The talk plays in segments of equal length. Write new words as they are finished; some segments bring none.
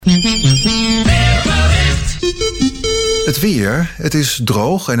Het weer, het is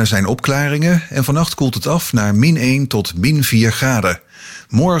droog en er zijn opklaringen en vannacht koelt het af naar -1 tot -4 graden.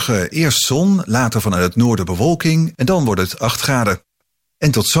 Morgen eerst zon, later vanuit het noorden bewolking en dan wordt het 8 graden.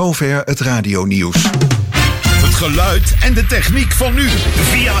 En tot zover het radionieuws. Het geluid en de techniek van nu.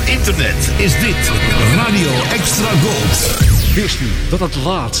 Via internet is dit Radio Extra Gold. Wist u dat het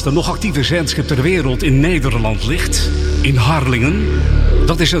laatste nog actieve zendschip ter wereld in Nederland ligt? In Harlingen?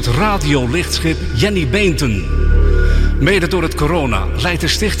 Dat is het radiolichtschip Jenny Beenten. Mede door het corona leidt de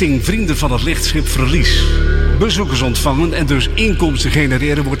stichting Vrienden van het Lichtschip verlies. Bezoekers ontvangen en dus inkomsten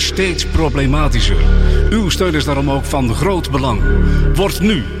genereren wordt steeds problematischer. Uw steun is daarom ook van groot belang. Word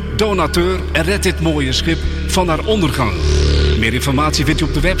nu donateur en red dit mooie schip van haar ondergang. Meer informatie vindt u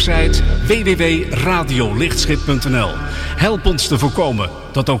op de website www.radiolichtschip.nl. Help ons te voorkomen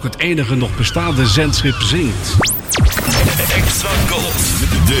dat ook het enige nog bestaande zendschip zinkt. Extra Gold,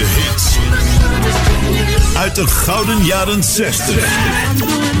 de hits uit de gouden jaren 60.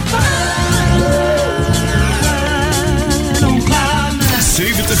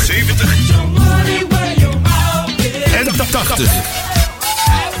 '70 en 80.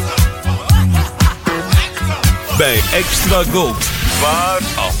 Bij Extra Gold, waar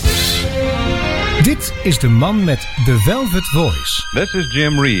anders. Dit is de man met The Velvet Voice. This is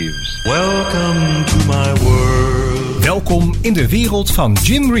Jim Reeves. Welcome to my world. Welkom in de wereld van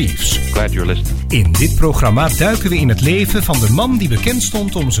Jim Reeves. Glad you're listening. In dit programma duiken we in het leven van de man die bekend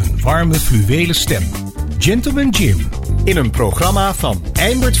stond om zijn warme fluwelen stem. Gentleman Jim. In een programma van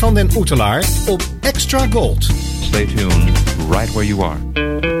Eimert van den Oetelaar op Extra Gold. Stay tuned, right where you are.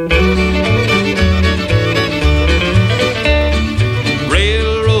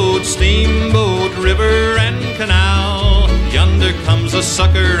 Railroad, steamboat, river and canal. Yonder comes a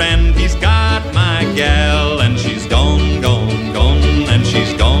sucker and he's got my gal. And she's gone, gone, gone. And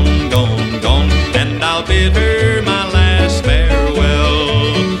she's gone, gone, gone. And I'll bid her my last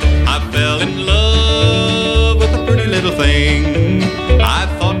farewell. I fell in love with a pretty little thing. I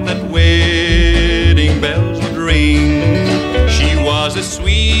thought that wedding bells would ring. She was as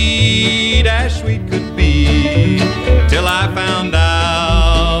sweet could be, till I found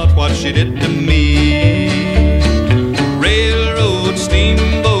out what she did to me. Railroad,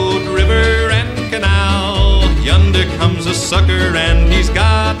 steamboat, river and canal. Yonder comes a sucker and he's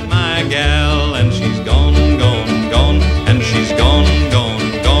got my gal. And she's gone, gone, gone. And she's gone,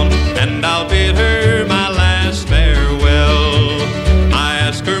 gone, gone. And I'll bid her my last farewell. I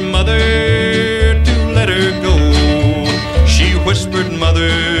asked her mother to let her go. She whispered,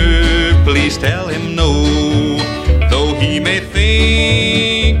 "Mother, please tell him no. Though he may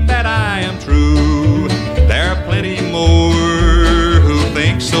think that I am true, there are plenty more who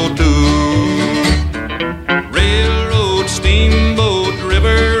think so too." Railroad, steamboat,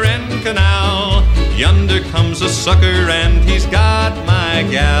 river and canal. Yonder comes a sucker and he's got my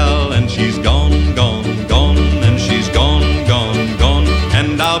gal. And she's gone, gone, gone. And she's gone, gone, gone.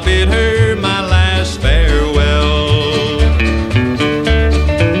 And I'll bid her my last farewell.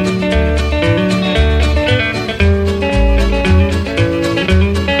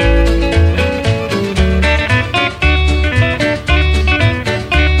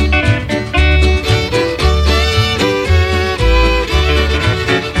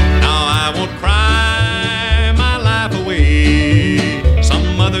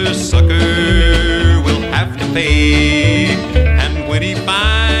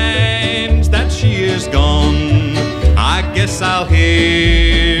 I'll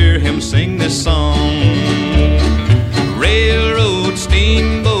hear him sing this song. Railroad,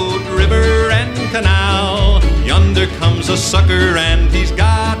 steamboat, river and canal. Yonder comes a sucker and he's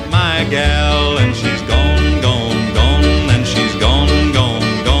got my gal. And she's gone, gone, gone. And she's gone,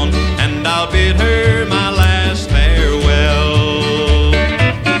 gone, gone. And I'll bid her my last farewell.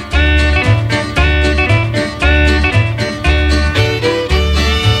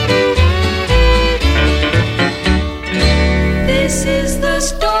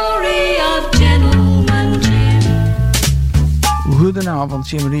 Goedenavond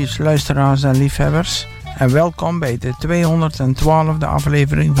Jim Reeves, luisteraars en liefhebbers. En welkom bij de 212e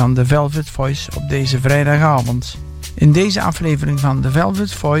aflevering van The Velvet Voice op deze vrijdagavond. In deze aflevering van The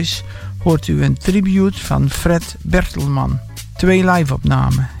Velvet Voice hoort u een tribute van Fred Bertelman. 2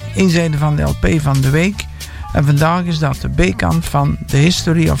 live-opnamen. Eén zijde van de LP van de week. En vandaag is dat de B-kant van The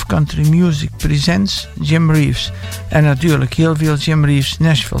History of Country Music Presents Jim Reeves. En natuurlijk heel veel Jim Reeves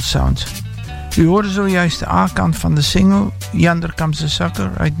Nashville Sound. U hoorde zojuist de A-kant van de single Yonder Comes a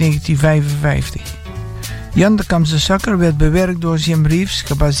Sucker uit 1955. Yonder Comes a Sucker werd bewerkt door Jim Reeves,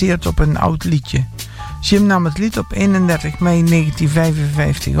 gebaseerd op een oud liedje. Jim nam het lied op 31 mei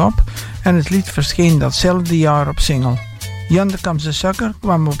 1955 op en het lied verscheen datzelfde jaar op single. Yonder Comes the Sucker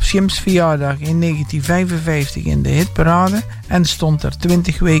kwam op Jim's verjaardag in 1955 in de hitparade en stond er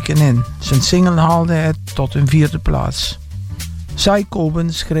 20 weken in. Zijn single haalde het tot een 4e plaats. Cy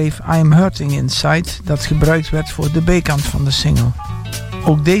Coben schreef I Am Hurting Inside, dat gebruikt werd voor de B-kant van de single.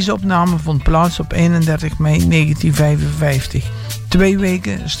 Ook deze opname vond plaats op 31 mei 1955. 2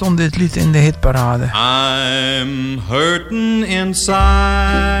 weken stond dit lied in de hitparade. I'm hurting inside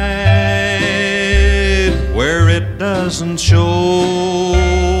where it doesn't show.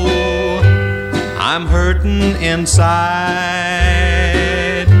 I'm hurting inside,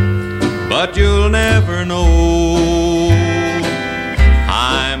 but you'll never know.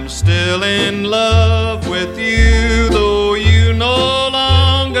 I'm still in love with you, though you no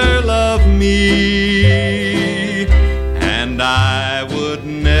longer love me. And I would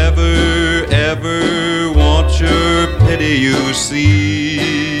never, ever want your pity, you see.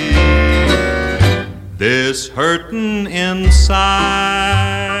 This hurting inside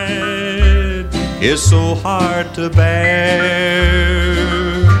is so hard to bear,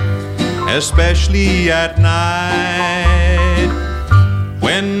 especially at night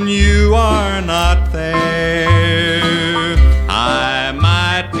when you are not there. I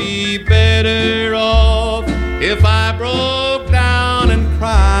might be better off if I broke down and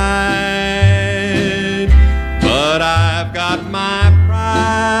cried, but I've got my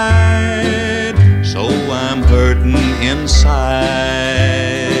pride, so I'm hurting inside.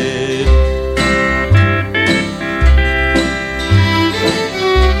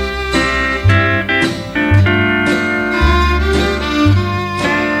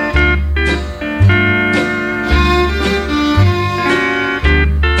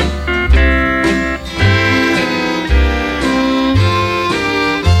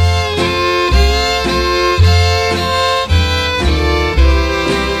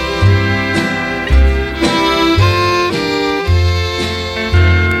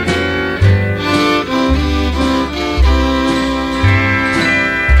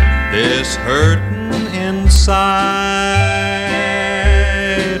 Hurting inside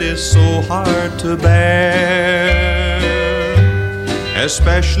is so hard to bear,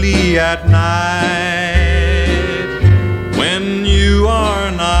 especially at night when you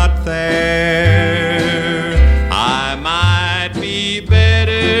are not there. I might be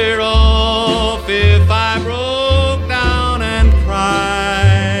better off if I broke down and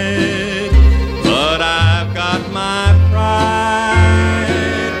cried, but I've got my pride,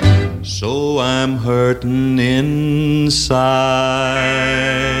 so I'm hurting inside.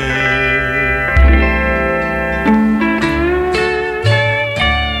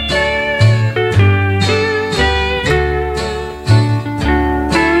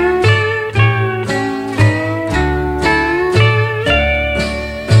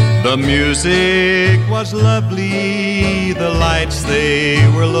 The music was lovely, the lights they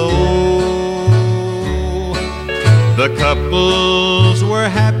were low. The couples were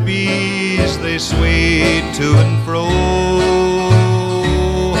happy as they swayed to and fro.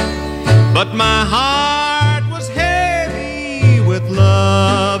 But my heart was heavy with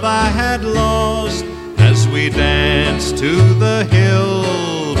love I had lost as we danced to the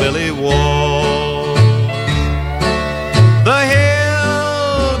hillbilly waltz. The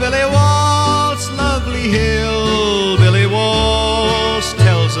hillbilly waltz, lovely hillbilly waltz,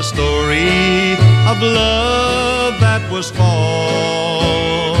 tells a story of love that was false.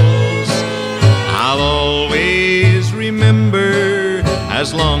 I'll always remember,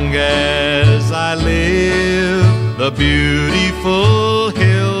 as long as I live, the beautiful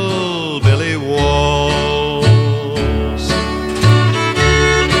hillbilly waltz.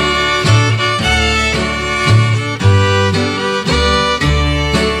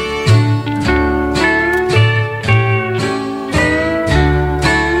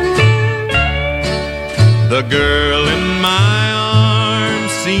 The girl in my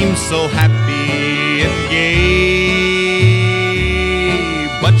arms seemed so happy and gay,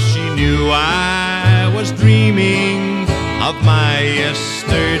 but she knew I was dreaming of my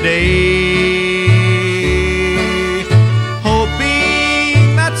yesterday,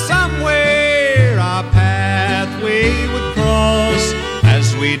 hoping that somewhere our pathway would cross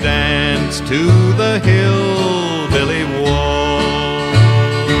as we danced to the hillbilly waltz.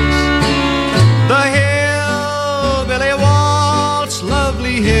 The hillbilly waltz,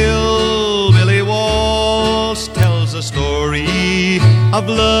 lovely hillbilly waltz, tells a story of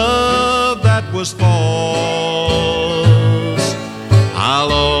love that was false.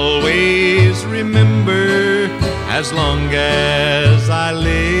 I'll always remember, as long as I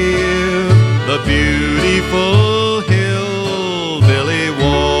live, the beautiful Hillbilly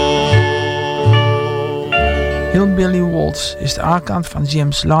Waltz. Hillbilly Waltz is de A-kant van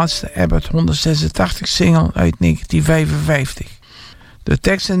Jim's laatste Abbott 186 single uit 1955. De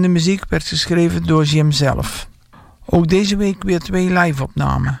tekst en de muziek werd geschreven door Jim zelf. Ook deze week weer 2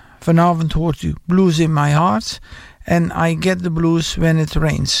 live-opnamen. Vanavond hoort u Blues in My Heart en I Get the Blues When It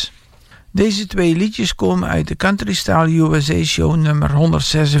Rains. Deze 2 liedjes komen uit de Country Style USA Show nummer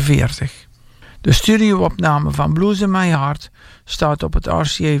 146. De studio-opname van Blues in My Heart staat op het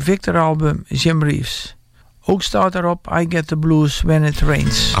RCA Victor album Jim Reeves. Ook staat erop I Get the Blues When It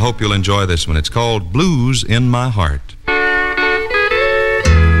Rains. I hope you'll enjoy this one. It's called Blues in My Heart.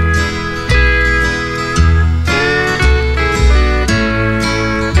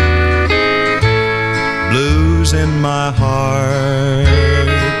 Blues in my heart,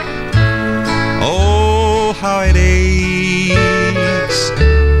 oh how it aches.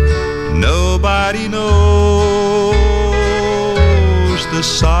 Nobody knows the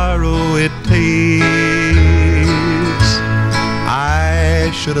sorrow it takes. I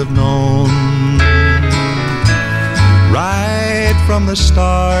should have known right from the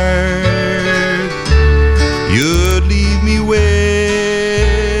start you'd leave me with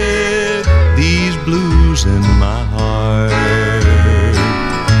these blues in my heart.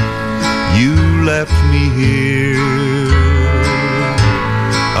 You left me here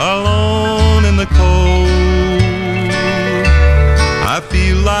alone in the cold. I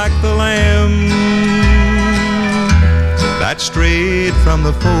feel like the lamb that strayed from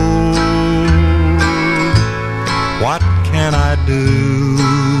the fold. What can I do?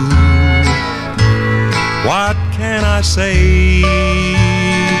 What can I say?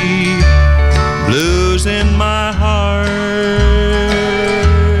 Blues in my heart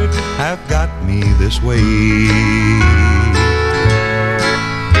have got me this way.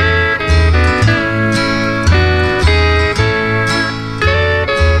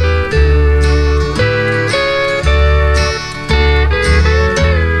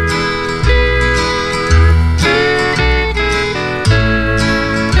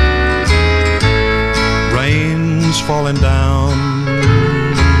 Rain's falling down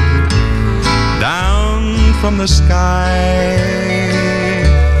from the sky.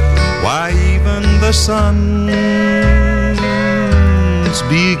 Why, even the sun's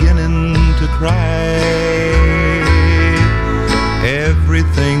beginning to cry.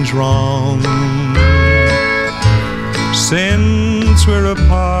 Everything's wrong since we're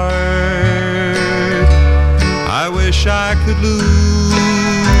apart. I wish I could lose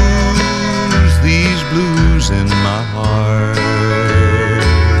these blues in my heart.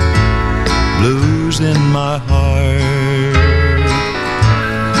 Blues in my heart,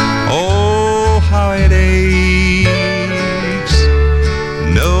 oh how it aches.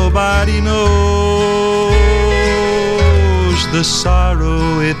 Nobody knows the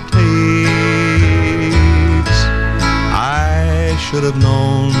sorrow it takes. I should have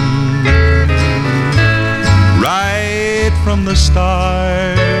known right from the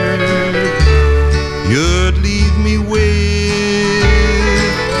start you'd leave me with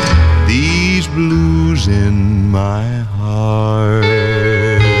these blues in my heart.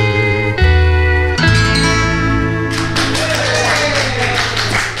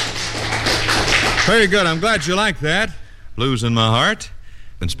 Very good. I'm glad you like that. Blues in My Heart.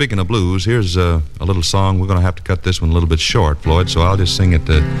 And speaking of blues, here's a little song. We're going to have to cut this one a little bit short, Floyd, so I'll just sing it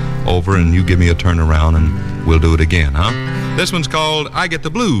over and you give me a turn around and we'll do it again, huh? This one's called I Get the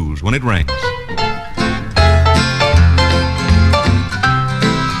Blues When It Rains.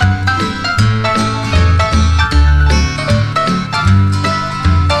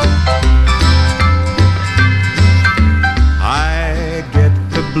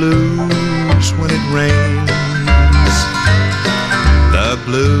 Blues when it rains, the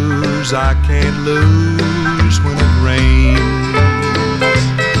blues I can't lose when it rains.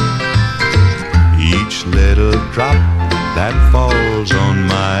 Each little drop that falls on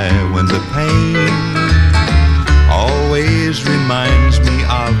my window pane always reminds me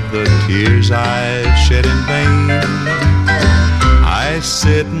of the tears I've shed in vain. I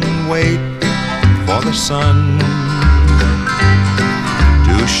sit and wait for the sun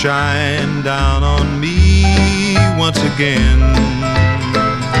to shine down on me once again.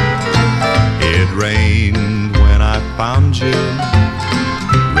 It rained when I found you,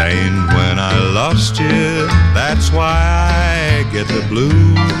 rained when I lost you. That's why I get the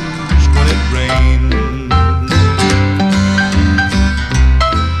blues when it rains.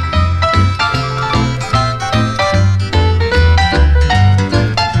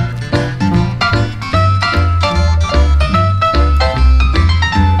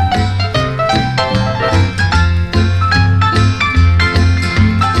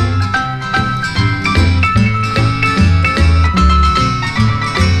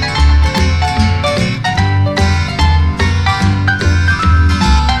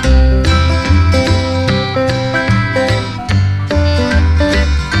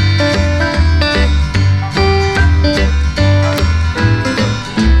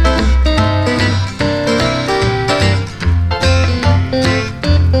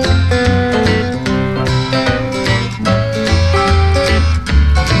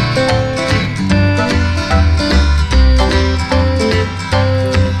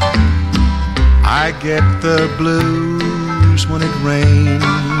 the blues when it rains,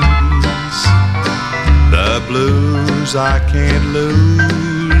 the blues I can't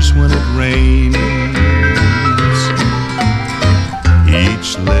lose when it rains.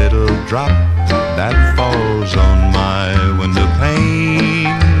 Each little drop that falls on my window pane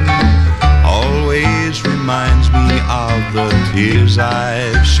always reminds me of the tears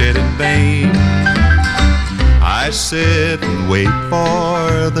I've shed in vain. I sit and wait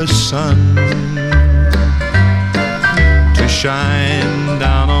for the sun to shine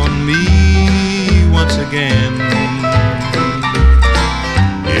down on me once again.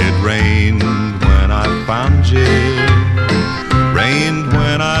 It rained when I found you, rained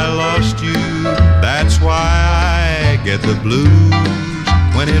when I lost you. That's why I get the blues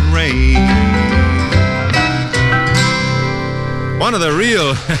when it rains. One of the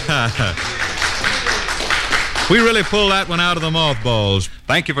real... We really pull that one out of the mothballs.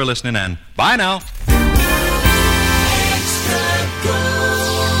 Thank you for listening and bye now.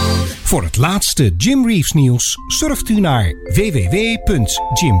 Voor het laatste Jim Reeves nieuws surft u naar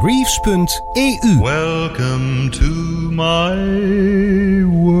www.jimreeves.eu. Welcome to my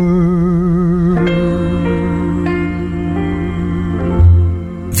world.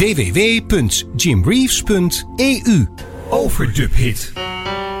 www.jimreeves.eu. Overdub hit.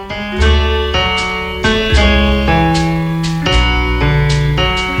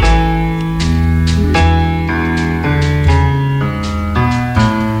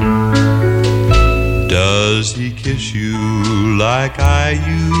 Does he kiss you like I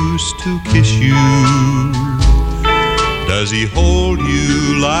used to kiss you? Does he hold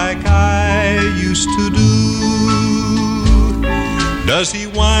you like I used to do? Does he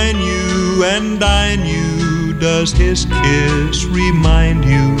wine you and dine you? Does his kiss remind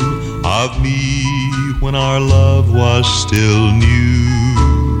you of me when our love was still new?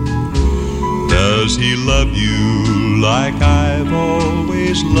 Does he love you like I've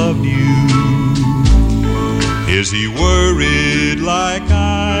always loved you? Is he worried like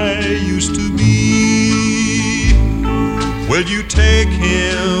I used to be? Will you take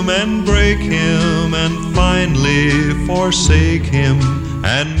him and break him and finally forsake him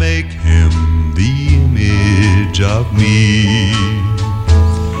and make him the image of me?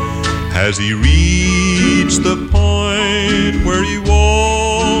 Has he reached the point where he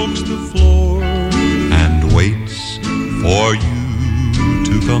walks the floor and waits for you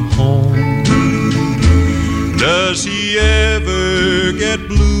to come home? Does he ever get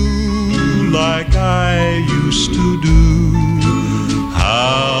blue like I used to do?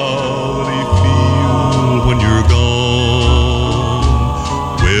 How will he feel when you're gone?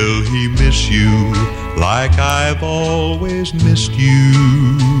 Will he miss you like I've always missed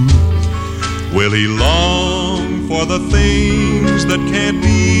you? Will he long for the things that can't be?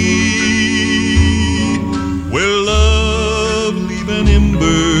 Will love leave an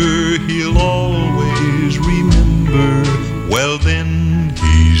ember he'll always remember? Well then,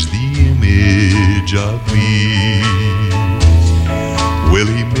 he's the image of me. Will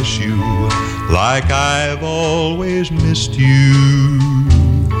he miss you like I've always missed you?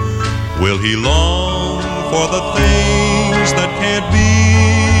 Will he long for the things that can't be?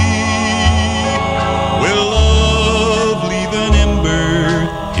 Will love leave an ember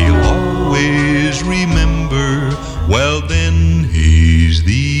he'll always remember? Well then, he's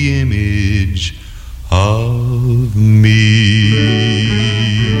the image of me.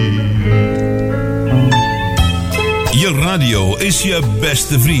 Je radio is je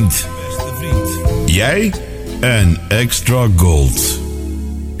beste vriend. Jij en Extra Gold.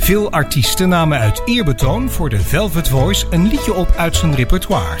 Veel artiesten namen uit eerbetoon voor de Velvet Voice een liedje op uit zijn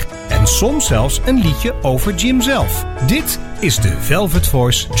repertoire. En soms zelfs een liedje over Jim zelf. Dit is de Velvet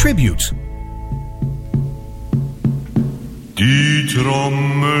Voice Tribute. Die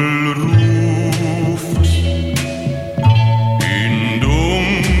Trommel ruft in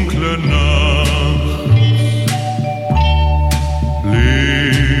dunkle Nacht.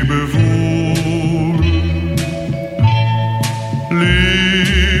 Lebe wohl,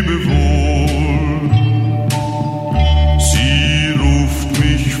 lebe wohl. Sie ruft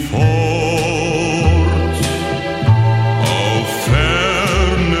mich fort auf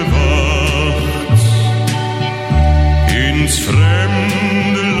ferne Wacht ins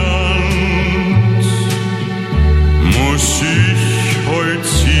fremde Land. Muss ich heut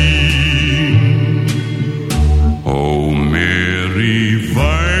ziehen? Oh Mary,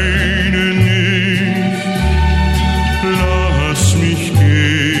 weine nicht, lass mich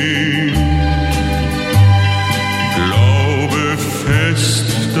gehen. Glaube fest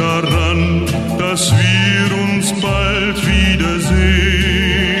daran, dass wir uns bald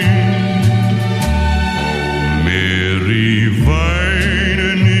wiedersehen. Oh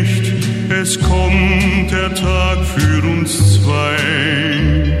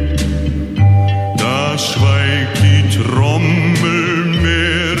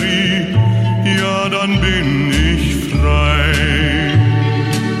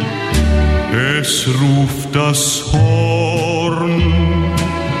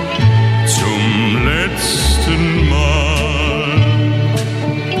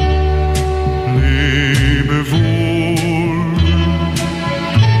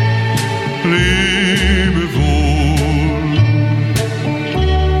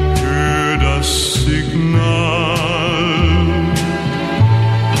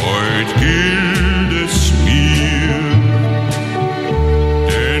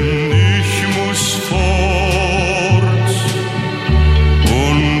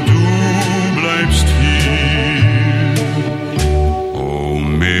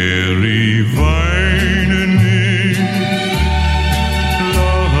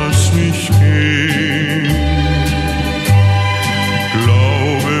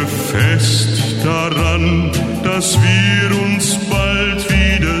dass wir uns bald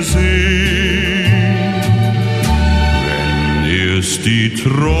wiedersehen. Wenn erst die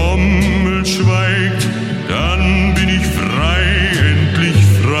Trommel schweigt, dann bin ich frei, endlich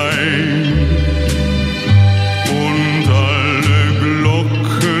frei. Und alle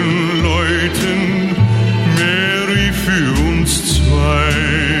Glocken läuten, Mary für uns zwei.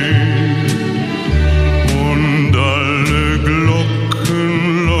 Und alle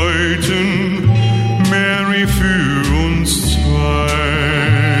Glocken läuten, Mary für uns zwei.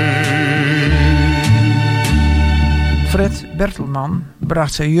 Fred Bertelman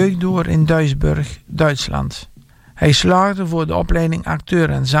bracht zijn jeugd door in Duisburg, Duitsland. Hij slaagde voor de opleiding acteur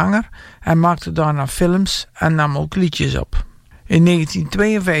en zanger en maakte daarna films en nam ook liedjes op. In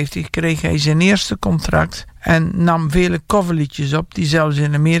 1952 kreeg hij zijn eerste contract en nam vele coverliedjes op die zelfs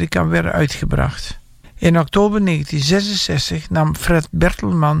in Amerika werden uitgebracht. In oktober 1966 nam Fred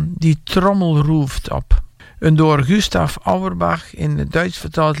Bertelman Die Trommel roeft op. Een door Gustav Auerbach in het Duits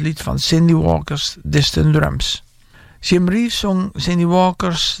vertaald lied van Cindy Walker's Distant Drums. Jim Reeves zong Cindy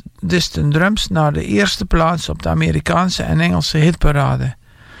Walker's Distant Drums naar de eerste plaats op de Amerikaanse en Engelse hitparade.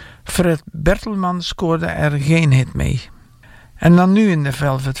 Fred Bertelman scoorde er geen hit mee. En dan nu in de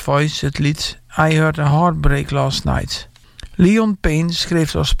Velvet Voice het lied I Heard a Heartbreak Last Night. Leon Payne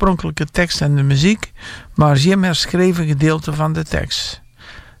schreef de oorspronkelijke tekst en de muziek, maar Jim herschreef een gedeelte van de tekst.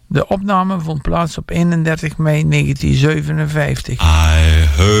 De opname vond plaats op 31 mei 1957. I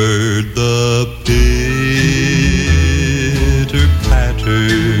heard the pitter-patter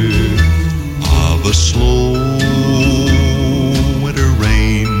of a slow winter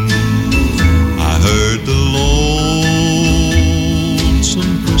rain. I heard the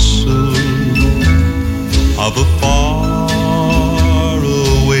lonesome whistle of a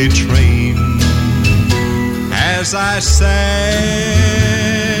faraway train. As I sat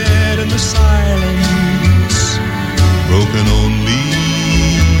in the silence, broken only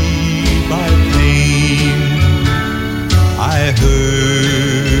by pain, I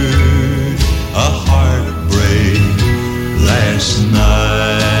heard a heartbreak last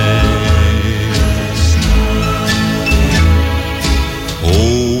night.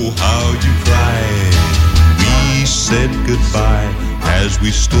 Oh, how you cried. We said goodbye as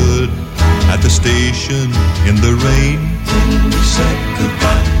we stood at the station in the rain. We said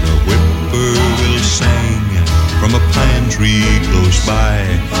goodbye. The whippoorwill sang from a pine tree close by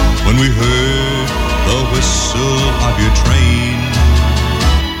when we heard the whistle of your train.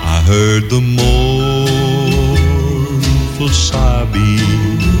 I heard the mournful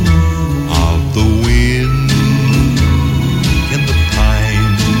sobbing of the wind in the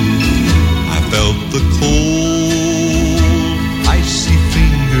pine. I felt the cold, icy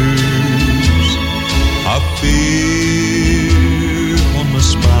fingers of fear on my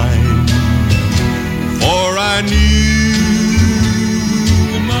spine. For I knew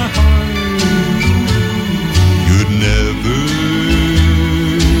in my heart you'd never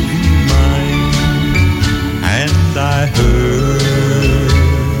be mine. And I heard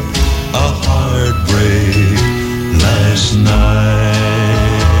a heartbreak last night.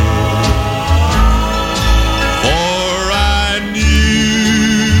 For I knew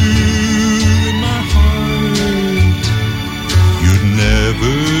in my heart you'd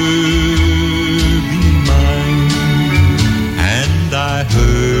never be mine. And I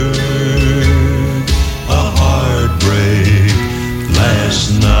heard a heartbreak last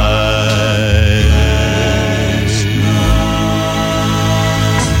night.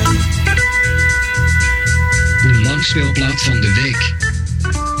 De langspeelplaat van de week.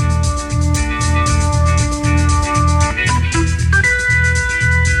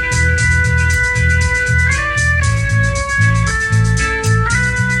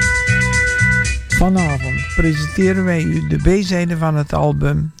 Vanavond presenteren wij u de B-zijde van het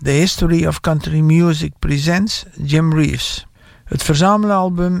album The History of Country Music Presents Jim Reeves. Het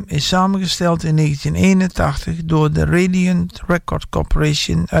verzamelalbum is samengesteld in 1981 door de Radiant Record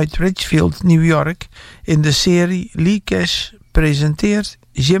Corporation uit Richfield, New York in de serie Lee Cash presenteert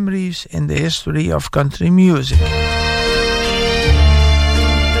Jim Reeves in The History of Country Music.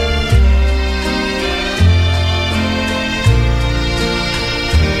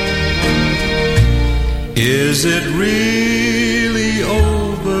 Is it really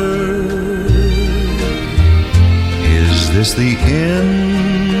over? Is this the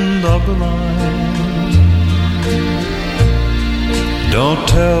end of the line? Don't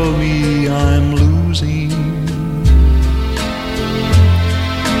tell me I'm losing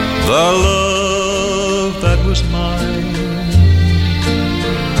the love that was mine.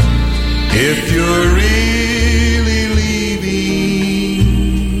 If you're really leaving,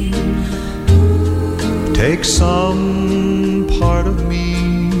 take take some part of me,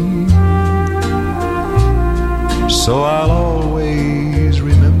 so I'll always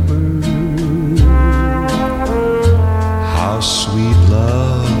remember how sweet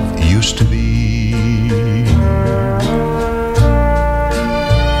love used to be.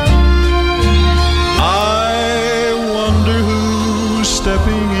 I wonder who's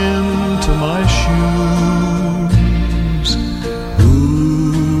stepping into my shoes.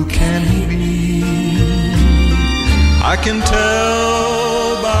 Who can he be? I can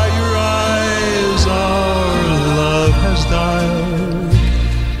tell by your eyes our love has died,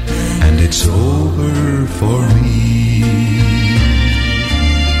 and it's over for me.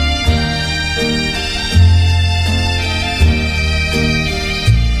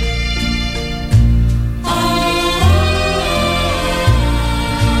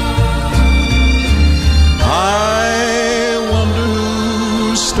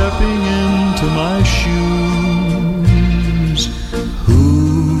 Stepping into my shoes,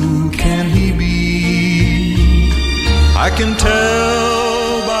 who can he be? I can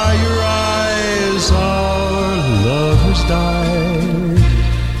tell by your eyes our love has died,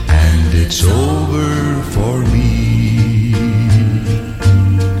 and it's over for me.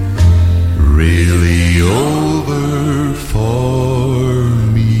 Really over for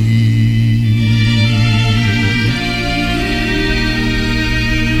me.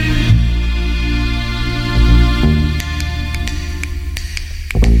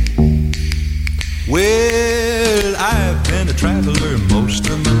 Well, I've been a traveler most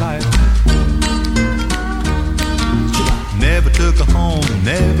of my life. Never took a home,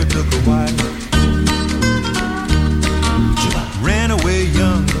 never took a wife. Ran away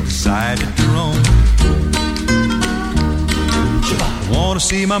young, decided to roam. Want to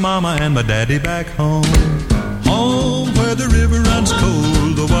see my mama and my daddy back home. Home where the river runs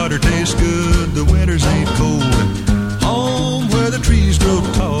cold, the water tastes good, the winters ain't cold. Home where the trees grow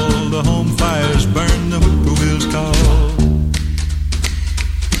tall, the home fires burn, the whippoorwills call.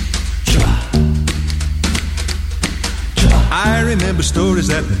 I remember stories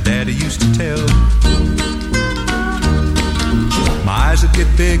that my daddy used to tell. My eyes would get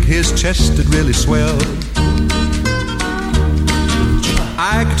big, his chest would really swell.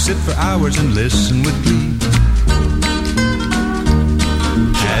 I could sit for hours and listen with glee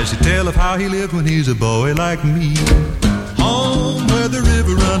as he tell of how he lived when he's a boy like me. Home where the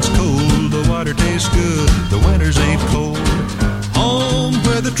river runs cold, the water tastes good, the winters ain't cold. Home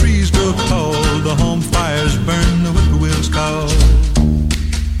where the trees grow tall, the home fires burn, the whippoorwills call.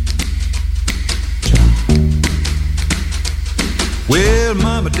 Well,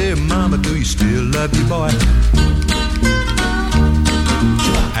 mama, dear mama, do you still love your boy?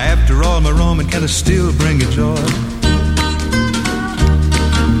 After all my roaming, can I still bring you joy?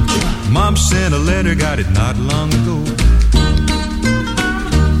 Mom sent a letter, got it not long ago.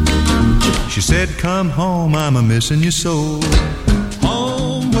 She said, come home, I'm a-missing you so.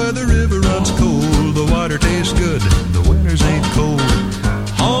 Home where the river runs cold, the water tastes good, the winters ain't cold.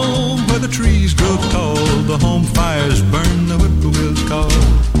 Home where the trees grow tall, the home fires burn, the whippoorwills call.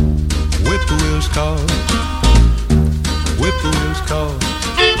 Whippoorwills call. Whippoorwills call.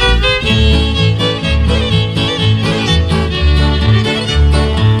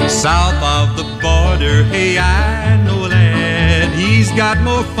 South of the border, hey, I know a lad. He's got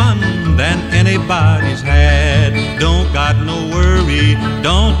more fun than anybody's had. Don't got no worry,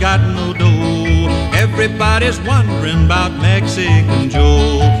 don't got no dough. Everybody's wondering about Mexican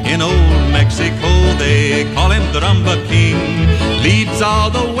Joe. In old Mexico, they call him the Rumba King. Leads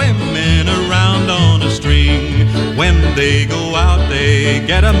all the women around on a string. When they go out, they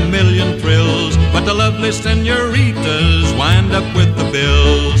get a million thrills. But the lovely senoritas wind up with the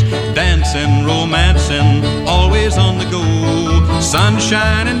bills. Dancing, romancing, always on the go. Sun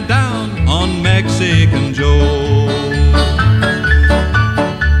shining down on Mexican Joe.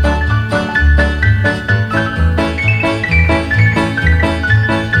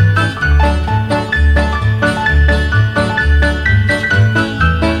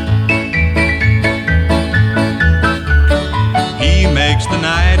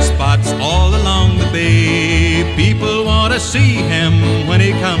 See him when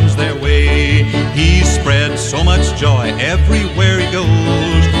he comes their way. He spreads so much joy everywhere he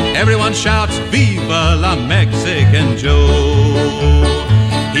goes. Everyone shouts, Viva la Mexican Joe.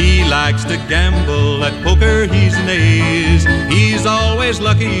 He likes to gamble, at poker he's an ace. He's always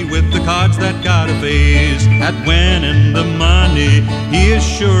lucky with the cards that got a face. At winning the money, he is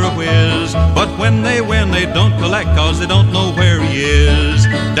sure a whiz. But when they win, they don't collect, cause they don't know where he is.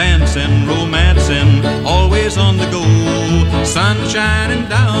 Dancing, romancing, always on the go. Sun shining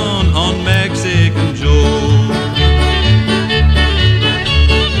down on Mexican Joe.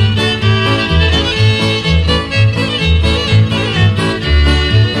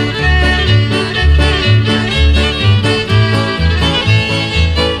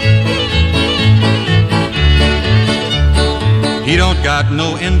 got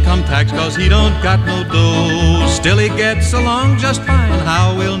no income tax 'cause he don't got no dough. Still he gets along just fine,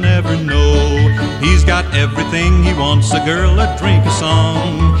 how we'll never know. He's got everything he wants, a girl, a drink, a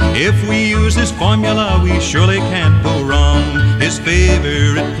song. If we use his formula, we surely can't go wrong. His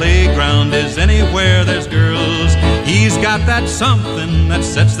favorite playground is anywhere there's girls. He's got that something that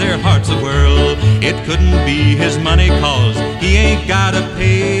sets their hearts a-whirl. It couldn't be his money 'cause he ain't got a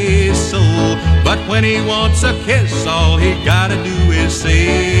peso. But when he wants a kiss, all he gotta do is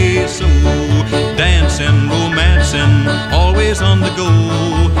say so. Dancing, romancing, always on the go.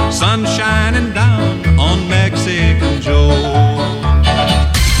 Sun shining down on Mexican Joe.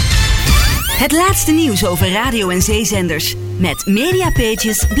 Het laatste nieuws over radio- en zeezenders. Met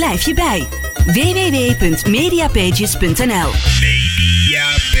Mediapages blijf je bij. www.mediapages.nl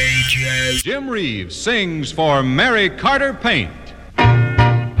Mediapages. Jim Reeves sings for Mary Carter Paint.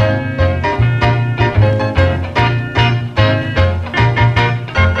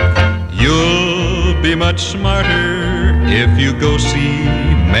 You'll be much smarter if you go see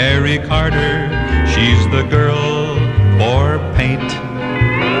Mary Carter. She's the girl for paint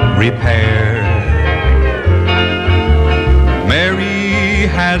repair. Mary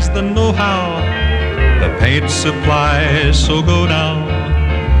has the know-how, the paint supply, so go now.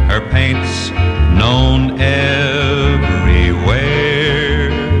 Her paint's known everywhere.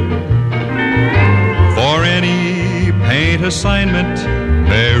 For any paint assignment,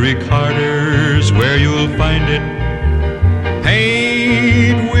 Mary Carter's where you'll find it.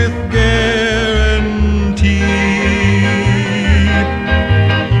 Paint with guarantee.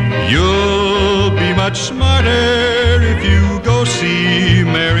 You'll be much smarter if you go see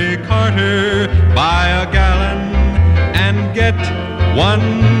Mary Carter. Buy a gallon and get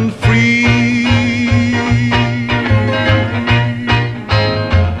one free.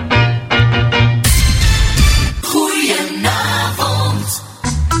 Goedenavond.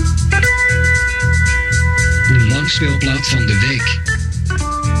 De langspeelplaat van de week.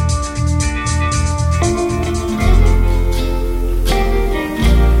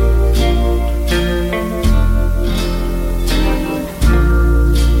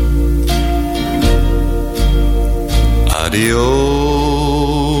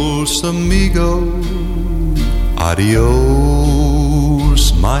 Adios, amigo. Adios,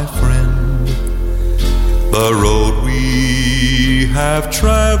 my friend. The road we have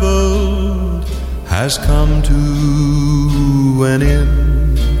traveled has come to an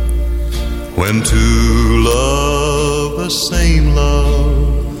end. When two love the same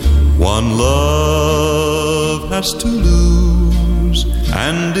love, one love has to lose,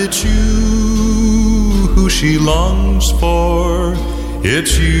 and it's you who she longs for,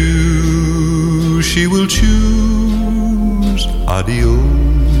 it's you she will choose.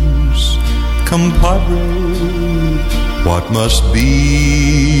 Adios, compadre, what must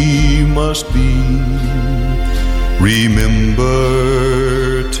be, must be.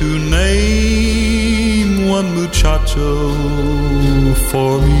 Remember to name one muchacho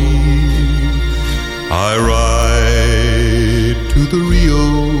for me. I ride to the Rio,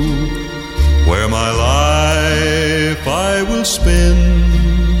 where my life I will spend.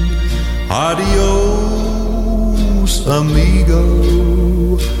 Adios, amigo.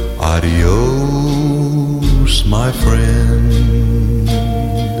 Adios, my friend.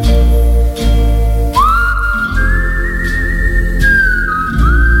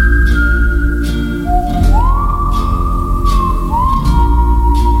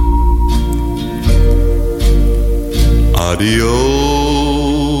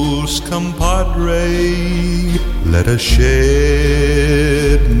 Adios, compadre, let us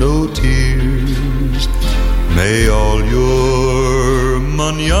shed no tears. May all your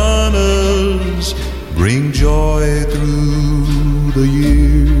mañanas bring joy through the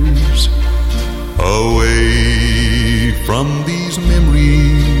years. Away from these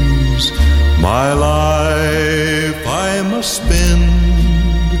memories, my life I must spend.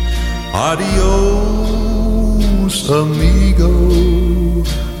 Adios, amigo.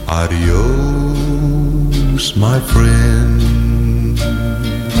 Adios, my friend.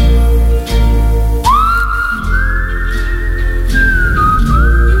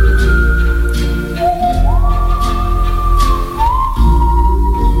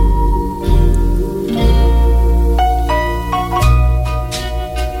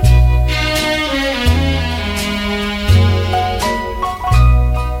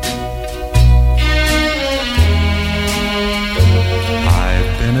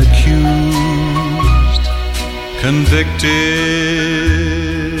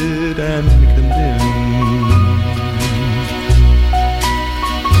 Convicted and condemned.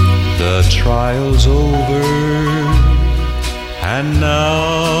 The trial's over and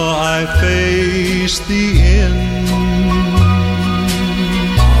now I face the end.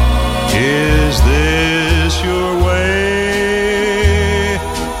 Is this your way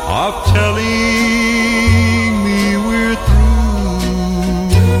of telling me we're through,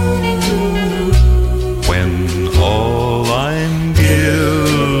 when all I'm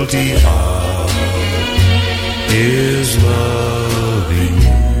guilty of is loving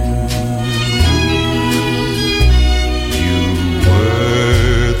you? You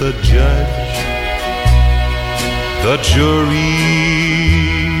were the judge, the jury,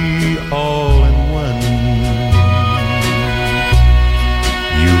 all in one.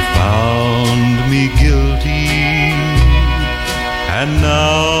 You found me guilty, and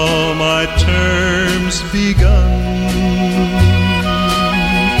now my term's begun.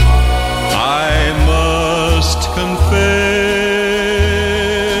 I must confess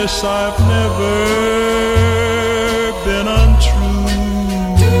I've never been untrue,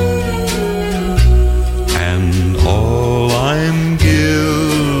 and all I'm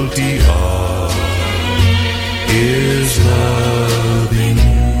guilty of is loving you.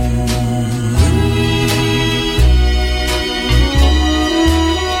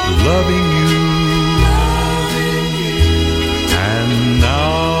 Loving you, and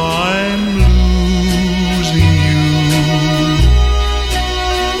now I'm losing you.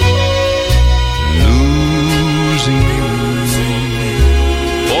 Losing you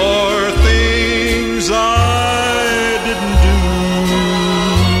for things I didn't do.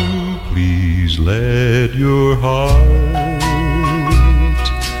 Please let your heart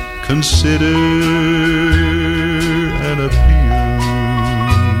consider an appeal.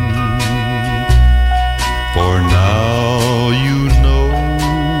 For now you know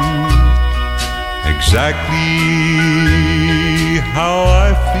exactly how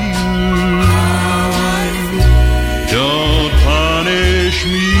I feel. Don't punish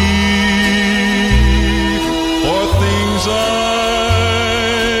me for things I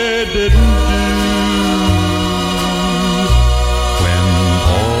didn't do, when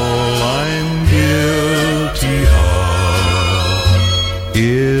all I'm guilty of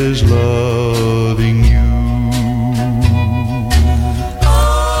is loving you.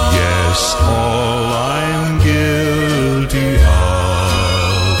 Yes, all I'm guilty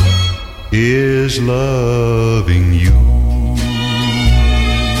of is loving you.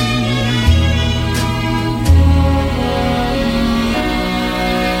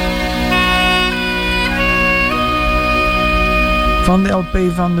 Van de LP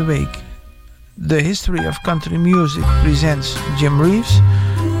van de week. The History of Country Music presents Jim Reeves.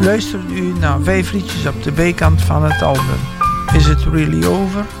 Luistert u naar 5 liedjes op de B-kant van het album. Is It Really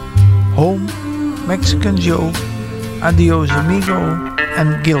Over? Home, Mexican Joe, Adios Amigo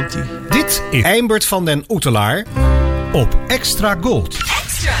en Guilty. Dit is Eimbert van den Oetelaar op Extra Gold.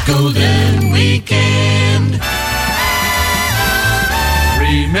 Extra Golden Weekend.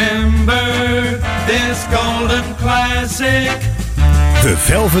 Remember this golden classic. The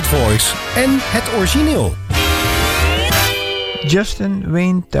Velvet Voice en het origineel. Justin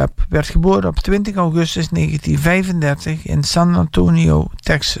Wayne Tubb werd geboren op 20 augustus 1935 in San Antonio,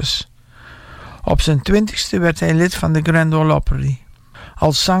 Texas. Op zijn 20ste werd hij lid van de Grand Ole Opry.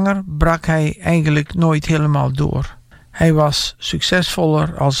 Als zanger brak hij eigenlijk nooit helemaal door. Hij was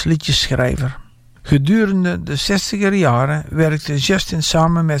succesvoller als liedjesschrijver. Gedurende de 60er jaren werkte Justin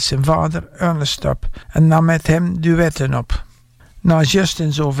samen met zijn vader Ernest Tubb en nam met hem duetten op. Na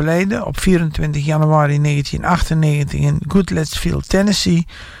Justins overlijden op 24 januari 1998 in Goodlettsville, Tennessee,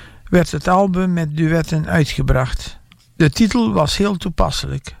 werd het album met duetten uitgebracht. De titel was heel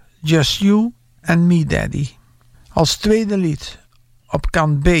toepasselijk: Just You and Me Daddy. Als tweede lied op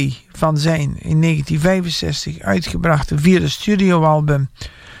kant B van zijn in 1965 uitgebrachte vierde studioalbum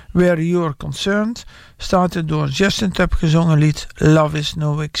Where You're Concerned staat het door Justin Tubb gezongen lied Love Is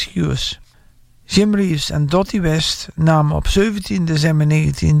No Excuse. Jim Reeves en Dottie West namen op 17 december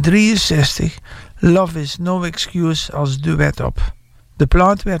 1963 Love Is No Excuse als duet op. De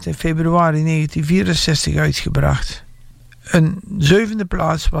plaat werd in februari 1964 uitgebracht. Een 7e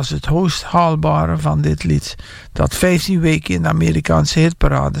plaats was het hoogst haalbare van dit lied, dat 15 weken in de Amerikaanse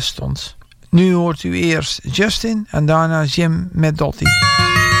hitparade stond. Nu hoort u eerst Justin en daarna Jim met Dottie.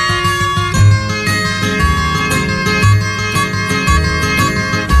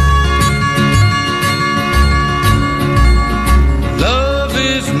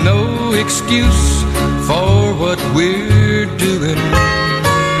 No excuse for what we're doing,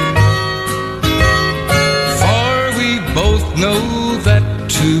 for we both know that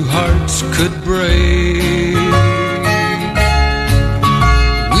two hearts could break.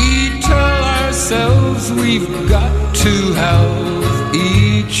 We tell ourselves we've got to have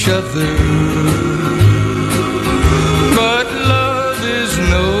each other. But love is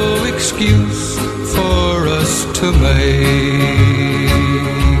no excuse for us to make.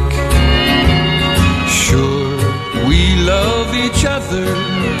 Sure, we love each other,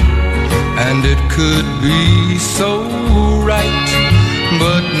 and it could be so right,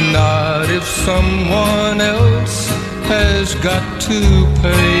 but not if someone else has got to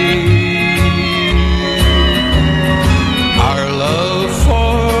pay. Our love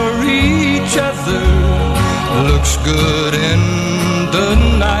for each other looks good in the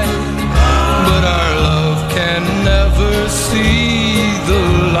night, but our love can never see the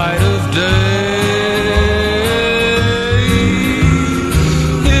light of day.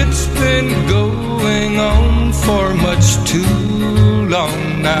 It's been going on for much too long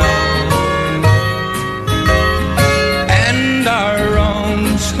now, and our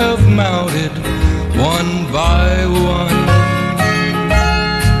wrongs have mounted one by one.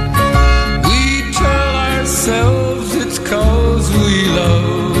 We tell ourselves it's 'cause we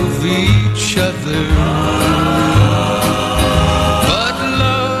love each other, but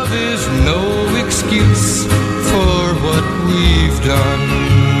love is no excuse for what we've done.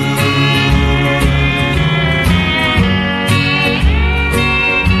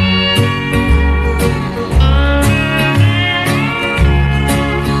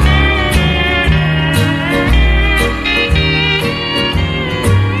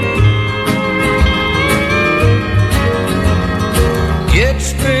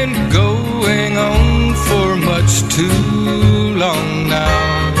 It's been going on for much too long now,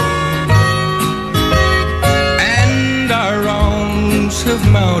 and our wrongs have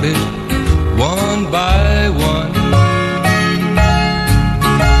mounted one by one.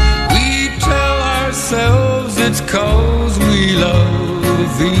 We tell ourselves it's 'cause we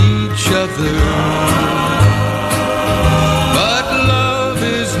love each other, but love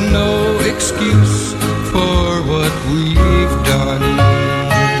is no excuse for what we've done.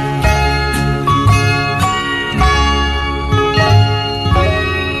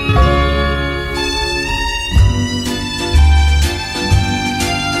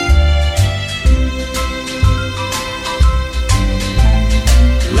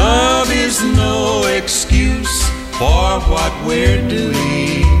 Love is no excuse for what we're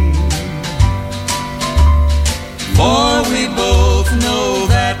doing, for we both know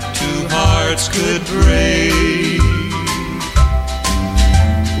that two hearts could break.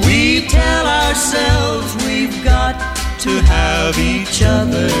 We tell ourselves we've got to have each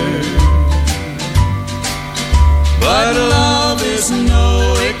other, but love is no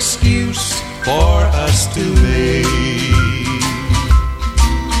excuse for us to make.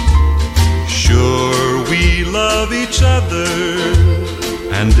 Sure, we love each other,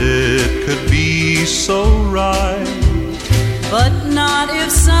 and it could be so right, but not if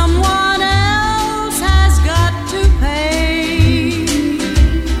someone else has got to pay.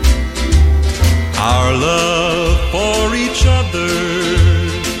 Our love for each other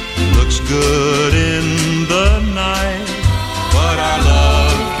looks good in the night, but our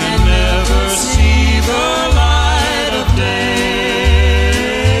love can never see the light of day.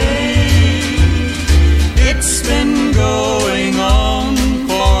 It's been going on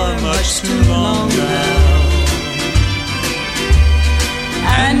for much too long now,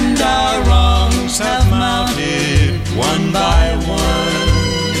 and our wrongs have mounted one by one.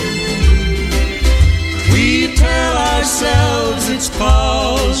 We tell ourselves it's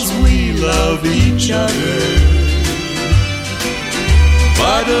 'cause we love each other,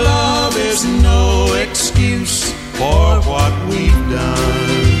 but love is no excuse for what we've done.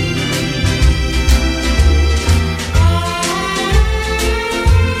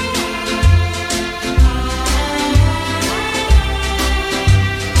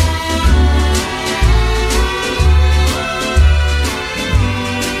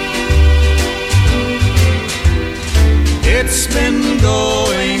 It's been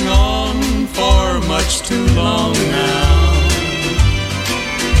going on for much too long now,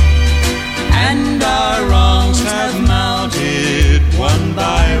 and our wrongs have mounted one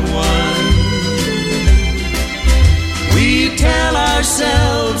by one. We tell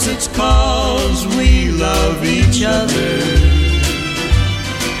ourselves it's 'cause we love each other,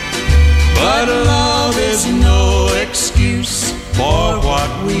 but love is no excuse for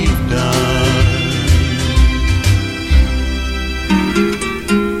what we've done.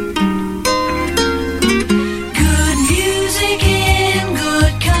 Good music in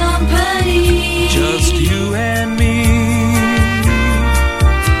good company, Just you and me.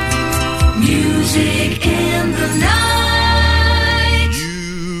 music in the night.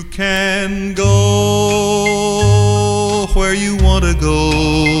 You can go where you want to go.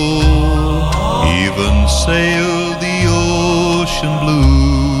 sail the ocean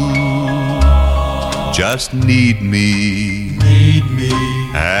blue. Just need me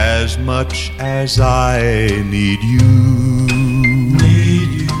as much as I need you.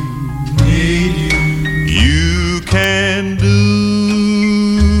 You can do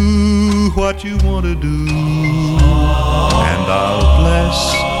what you want to do, and I'll bless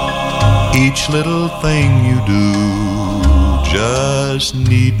each little thing you do. Just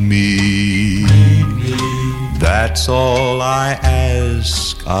need me. That's all I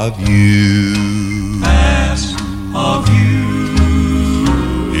ask of you.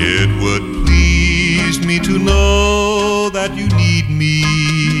 It would please me to know that you need me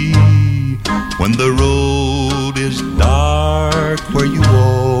when the road is dark where you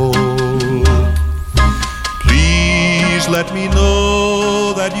walk. Please let me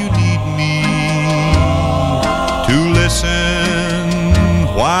know that you need me to listen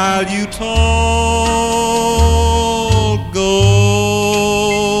while you talk. Go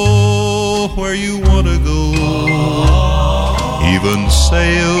where you want to go, even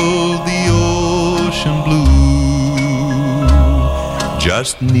sail the ocean blue.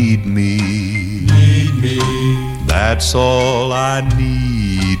 Just need me. That's all I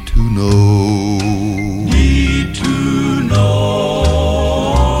need to know.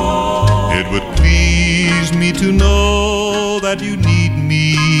 It would please me to know that you need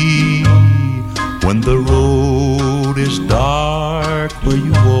me when the road is dark where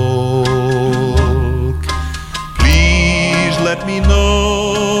you walk. Please let me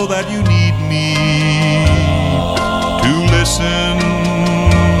know that you need me to listen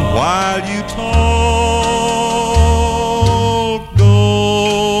while you talk. Go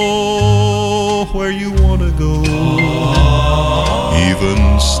where you want to go, even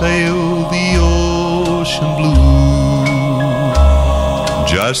sail the ocean blue.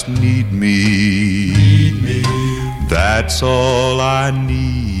 Just need me. That's all I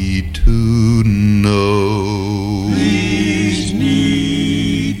need to know. Please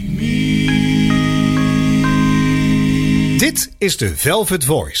need me. Dit is de Velvet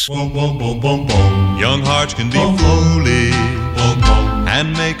Voice. Young hearts can be foolish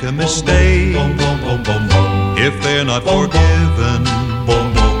and make a mistake if they're not forgiven.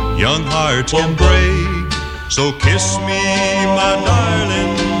 Young hearts can break. So kiss me, my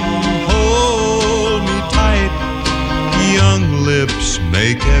darling, hold me tight. Young lips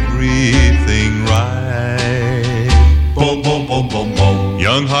make everything right.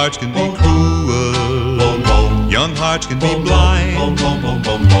 Young hearts can be cruel. Young hearts can be blind.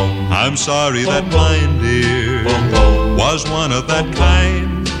 I'm sorry that mine, dear, was one of that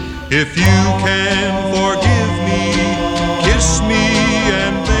kind. If you can forgive me, kiss me,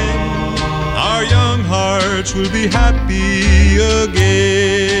 and then our young hearts will be happy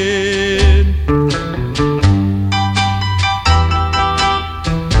again.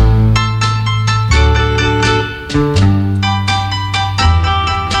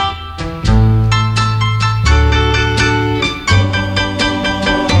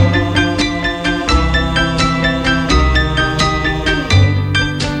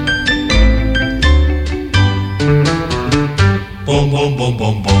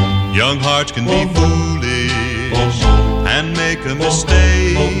 Young hearts can be foolish and make a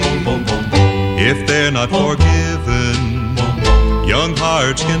mistake if they're not forgiven. Young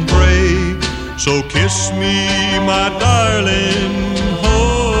hearts can break. So kiss me, my darling,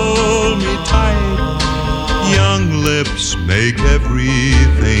 hold me tight. Young lips make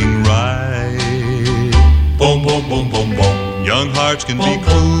everything right. Young hearts can be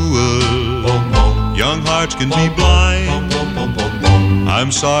cruel. Young hearts can be blind.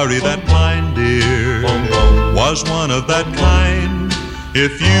 I'm sorry that mine, dear, was one of that kind.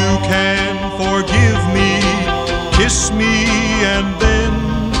 If you can forgive me, kiss me, and then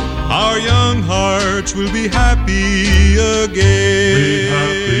our young hearts will be happy again. Be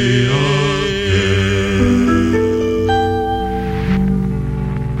happy again.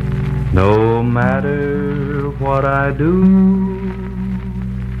 No matter what I do,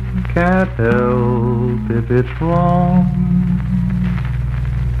 can't help if it's wrong.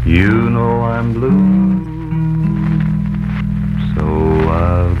 You know I'm blue, so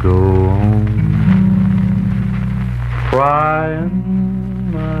I'll go on crying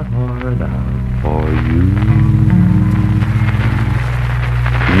my heart out for you.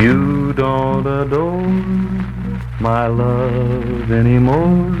 You don't adore my love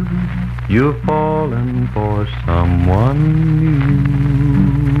anymore. You've fallen for someone new.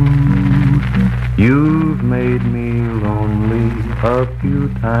 You've made me lonely a few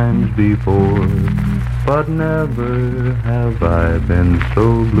times before, but never have I been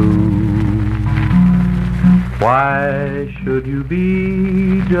so blue. Why should you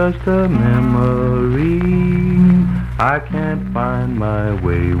be just a memory? I can't find my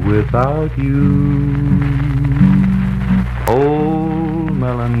way without you. Old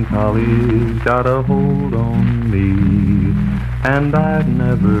melancholy's got a hold on me, and I've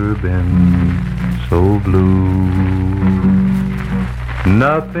never been so blue.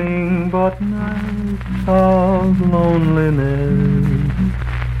 Nothing but nights of loneliness,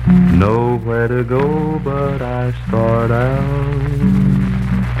 nowhere to go but I start out,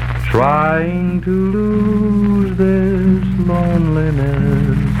 trying to lose this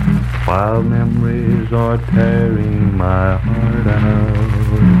loneliness, while memories are tearing my heart out.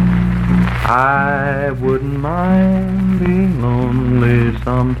 I wouldn't mind being lonely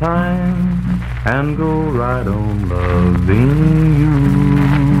sometime and go right on loving you,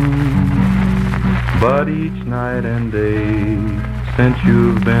 but each night and day since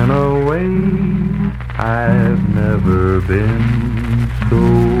you've been away, I've never been so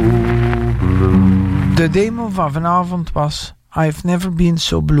blue. De demo van vanavond was I've Never Been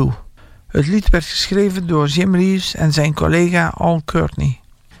So Blue. Het lied werd geschreven door Jim Reeves en zijn collega Al Courtney.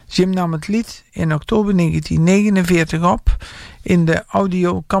 Jim nam het lied in oktober 1949 op in de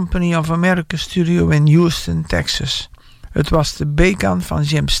Audio Company of America studio in Houston, Texas. Het was de B-kant van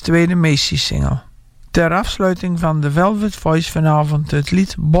Jim's tweede Macy-single. Ter afsluiting van de Velvet Voice vanavond het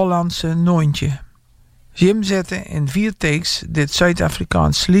lied Bollandse Noontje. Jim zette in 4 takes dit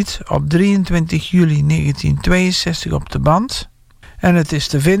Zuid-Afrikaans lied op 23 juli 1962 op de band. En het is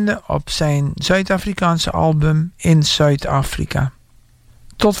te vinden op zijn Zuid-Afrikaanse album In Zuid-Afrika.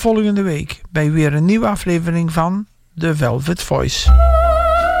 Tot volgende week bij weer een nieuwe aflevering van The Velvet Voice.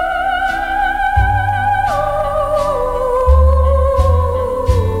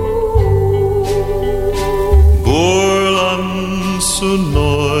 Borlandse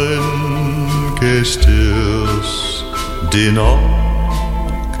Noontje stils din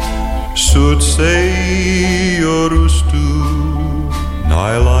ook, zoet zij rust toe,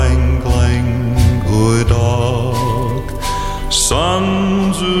 nijlang klang goedag,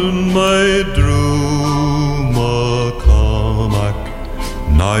 sans in my droom kom ik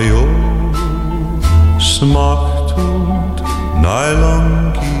naar jou, smachtend,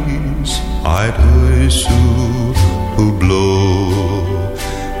 nijlang kies uit huis hoe blauw,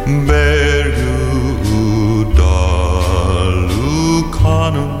 bergen dalu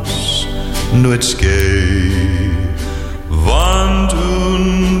kanus nooit skei, want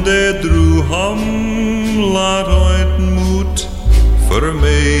toen de droeham laat uit moet voor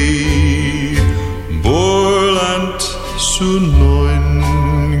mij, Borland zo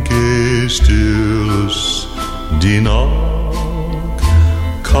noontje stils die nacht,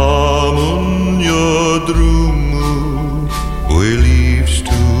 komen je dromen, hoe liefst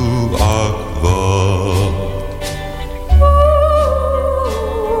du ook wat.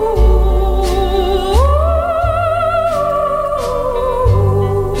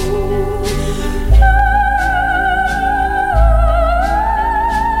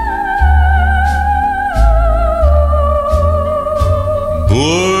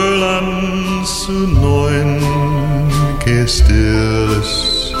 Borlandse noontje stils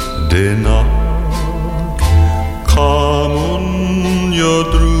de nacht, komen je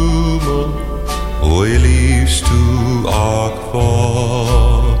dromen, hoe liefst du ook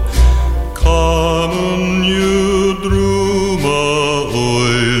wat. Komen je dromen,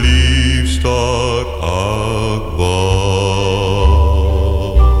 hoe liefst ook wat.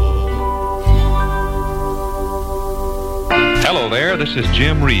 Hello there, this is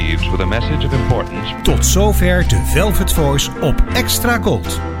Jim Reeves with a message of importance. Tot zover de Velvet Voice op Extra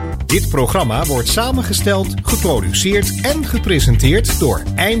Gold. Dit programma wordt samengesteld, geproduceerd en gepresenteerd door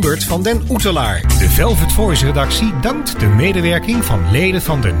Eimert van den Oetelaar. De Velvet Voice redactie dankt de medewerking van leden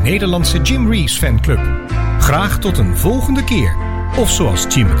van de Nederlandse Jim Reeves fanclub. Graag tot een volgende keer. Of zoals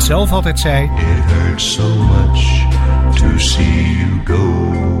Jim het zelf altijd zei: It hurts so much to see you go.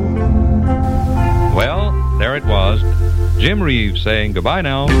 Well, there it was. Jim Reeves saying goodbye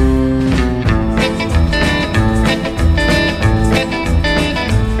now.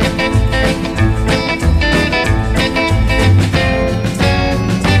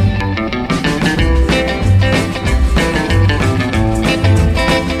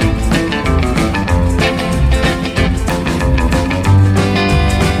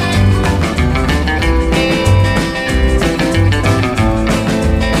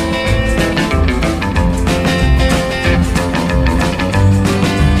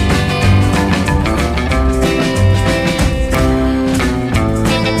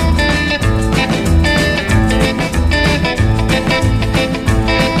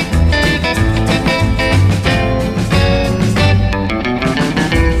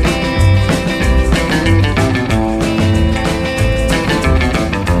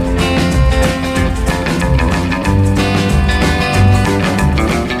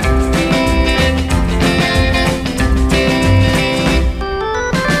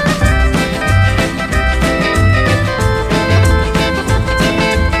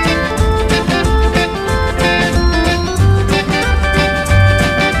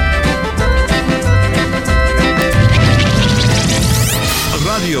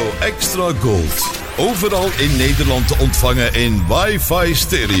 Gold. Overal in Nederland te ontvangen in wifi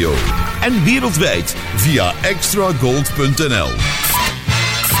stereo. En wereldwijd via extragold.nl.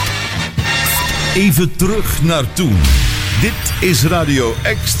 Even terug naar toen. Dit is Radio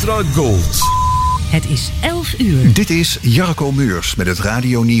Extra Gold. Het is 11 uur. Dit is Jarko Meurs met het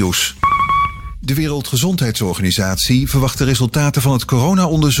Radio Nieuws. De Wereldgezondheidsorganisatie verwacht de resultaten van het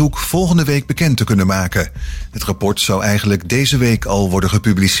corona-onderzoek volgende week bekend te kunnen maken. Het rapport zou eigenlijk deze week al worden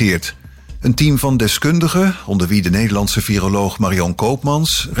gepubliceerd. Een team van deskundigen, onder wie de Nederlandse viroloog Marion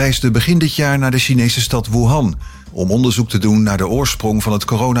Koopmans, reisde begin dit jaar naar de Chinese stad Wuhan om onderzoek te doen naar de oorsprong van het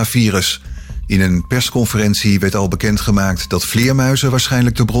coronavirus. In een persconferentie werd al bekendgemaakt dat vleermuizen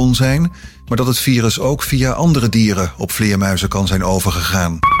waarschijnlijk de bron zijn, maar dat het virus ook via andere dieren op vleermuizen kan zijn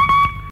overgegaan.